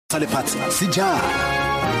sa lefatshe se jang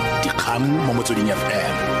dikgang mo motsweding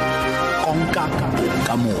FM konka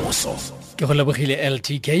kamoso ke go lebogile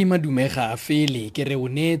LTK madumega a fele ke re o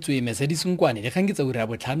neetswe Mercedes Nkoane dikgang ke tsa ura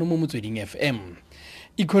botlhano mo motsweding FM.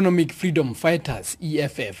 Economic Freedom Fighters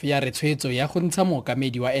EFF ya re tshwetso ya go ntsha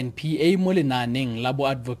mookamedi wa NPA mo lenaaneng la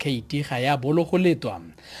boadvocate ga ya bolo go letwa.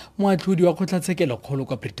 Moatlhodi wa kgotlatshekelo kgolo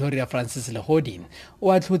kwa Pretoria Francis Legodin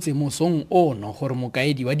o atlhotse mosong ono gore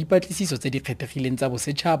mokaedi wa dipatlisiso tse di kgethegileng tsa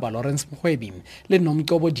bosetshaba Lawrence Mgwebi le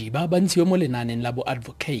Nomcobo Jiba ba ntshiwe mo lenaaneng la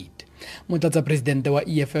boadvocate. Motlatsa presidente wa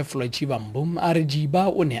EFF Floyd Shivambu a re Jiba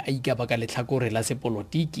o ne a ikaba ka letlhakore la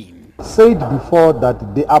sepolotiki. Said before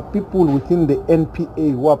that there are people within the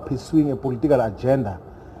NPA who are pursuing a political agenda,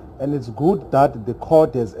 and it's good that the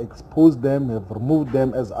court has exposed them, have removed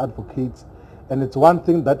them as advocates, and it's one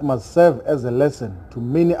thing that must serve as a lesson to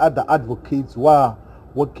many other advocates who are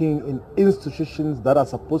working in institutions that are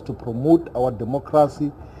supposed to promote our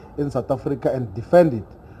democracy in South Africa and defend it.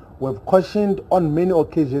 We have questioned on many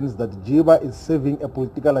occasions that Jiba is serving a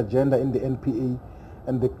political agenda in the NPA,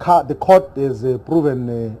 and the court has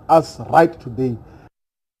proven us right today.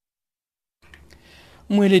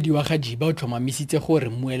 Moeledi wa ga Jiba o tlhomamisitse gore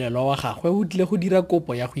moelelo wa gagwe o tlile go dira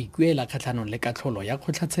kopo ya go ikuela kgatlhanong le katlholo ya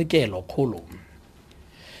kgotlatshekelo kgolo.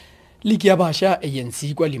 Liki ya bašwa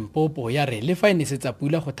ANC kwa Limpopo ya re le fa e nesetsa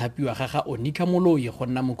pula go thapiwa ga Onika Moloi go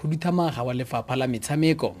nna mokhuduthamaga wa lefapha la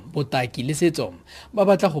metshameko, botaki le setso ba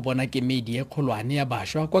batla go bona kemedi e kgolwane ya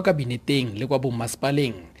bašwa kwa kabineteng le kwa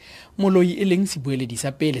bommasepaleng. Moloi e leng sebueledi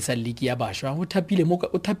sa pele sa Liki ya bašwa o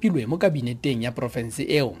thapilwe mo kabineteng ya porofense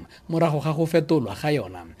eo morago ga go fetolwa ga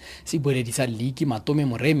yona. Sebueledi sa Liki Matome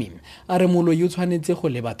Moremi a re Moloi o tshwanetse go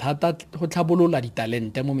leba thata go tlhabolola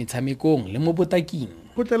ditalente mo metshamekong le mo botaking.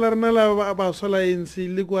 Go tla rena la bašwa la ANC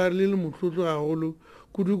le kwa le motlotlo gagolo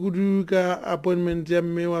kudu ka appointment ya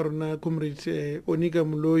mme wa rona comrade Onika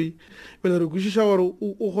Moloi pele re kwešiša gore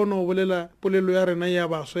o kgona go bolela polelo ya rena ya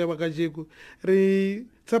bašwa ya bakajeko re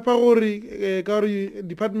tsapa gore ka gore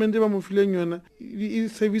department ba mo fileng yona e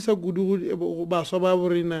servisa kudu bašwa ba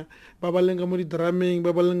borena ba ba leng ka mo di-drumming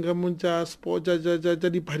ba ba leng ka mo tša sport tša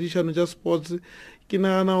diphadišano tša sports ke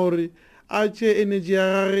nagana gore a tše energy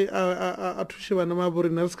ya gage a thuše bana ba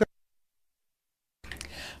borena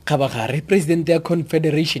Khabagare president ya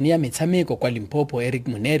Confederation ya metshameko kwa Limpopo Eric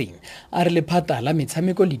Muneri a re lephata la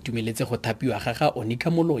metshameko le tumeletse go thapiwa ga Onika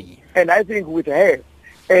Moloi. And I think with her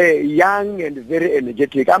young and very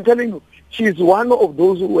energetic, I'm telling you, she's one of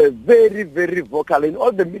those who were very, very vocal in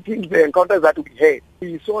all the meetings, the encounters that we had.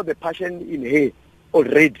 We saw the passion in her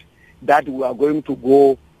already that we are going to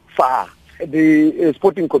go far. The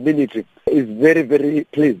sporting community is very, very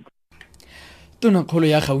pleased. Tonakgolo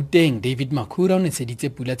ya Gauteng David Makhura o neseditse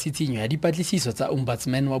pula tshitshinyo ya dipatlisiso tsa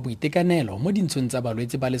ombudsman wa boitekanelo mo dintshong tsa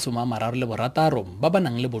balwetse ba lesoma mararo le borataro ba ba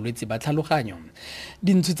nang le bolwetse ba tlhaloganyo.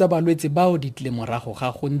 Dintsho tsa balwetse bao di tle morago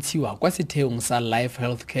ga go ntshiwa kwa setheong sa Life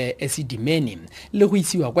Healthcare ACDP le go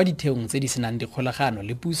isiwa kwa ditheong tse di senang dikgolagano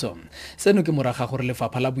le puso. Seno ke moraga gore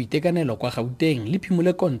lefapha la boitekanelo kwa Gauteng le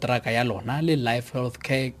phimole kontraka ya lona le Life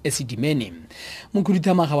Healthcare ACDP.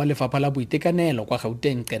 Mokhuduthamaga wa lefapha la boitekanelo kwa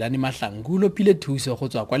Gauteng Qedani Mahlangu pile thuso go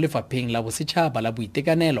tswa kwa lefapheng la bosetshaba la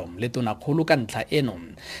boitekanelo le tonakgolo ka ntlha eno.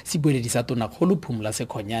 Sebueledi sa tonakgolo Phumla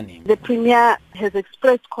Sekhonyane. The Premier has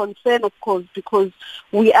expressed concern, of course, because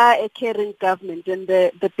we are a caring government and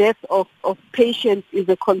the death of patients is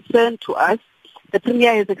a concern to us. The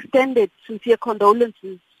Premier has extended sincere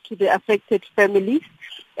condolences to the affected families,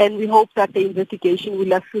 and we hope that the investigation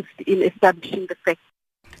will assist in establishing the facts.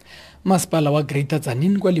 Masepala wa Greater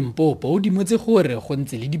Tzaneen kwa Limpopo o dimotse gore go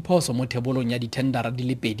ntse le diphoso mo thebolong ya dithendara di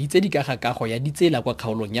le pedi tse di ka ga kago ya ditsela kwa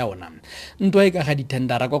kgaolong ya ona. Ntwa e ka ga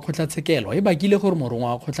dithendara kwa kgotlatshekelo e bakile gore morongwa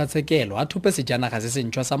wa kgotlatshekelo a thope sejanaga se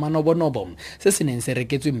sentšhwa sa manobonobo se se neng se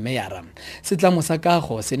reketswe mmeyara. Setlamo sa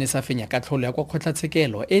kago se ne sa fenya katlholo ya kwa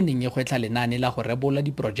kgotlatshekelo e neng e gwetlha lenaane la go rebola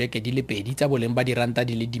diporojeke di le pedi tsa boleng ba diranta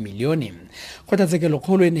di le dimilione. Kgotlatshekelo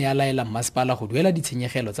kgolo e ne ya laela masepala go duela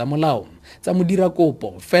ditshenyegelo tsa molao tsa modira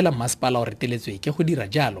kopo fela masepala o reteletswe ke go dira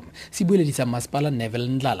jalo. Sebueledi sa masepala Neville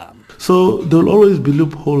Ndlala. So there will always be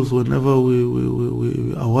loopholes whenever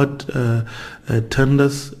we award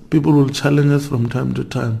tenders. People will challenge us from time to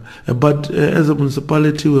time. But as a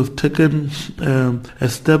municipality, we've taken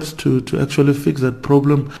steps to actually fix that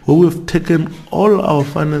problem. We've taken all our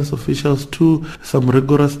finance officials to some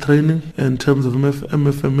rigorous training in terms of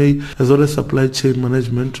MFMA as well as supply chain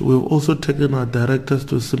management. We've also taken our directors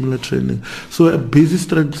to similar training. So we're busy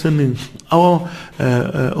strengthening our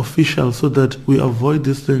officials so that we avoid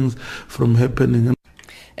these things from happening.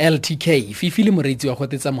 LTK fifi le moreetsi wa go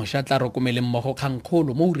tetsa mošwa tla rokomeleng mmogo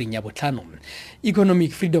kgangkgolo mo ureng ya botlhano.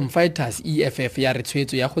 Economic Freedom Fighters EFF ya re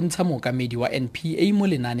tshwetso ya go ntsha mookamedi wa NPA mo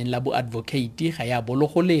lenaneng la boadvocate ga ya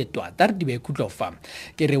bologoletwa ta re di be khutlofa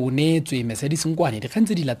ke re o neetswe Mesedi Nkoane dikgang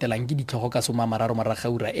tse di latelang ke ditlhogo ka somamararo moraga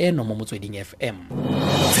ura eno mo Motsweding FM.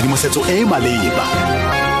 Tshedimosetso e e maleba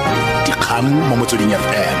dikgang mo Motsweding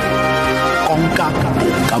FM konka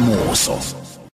bokamoso.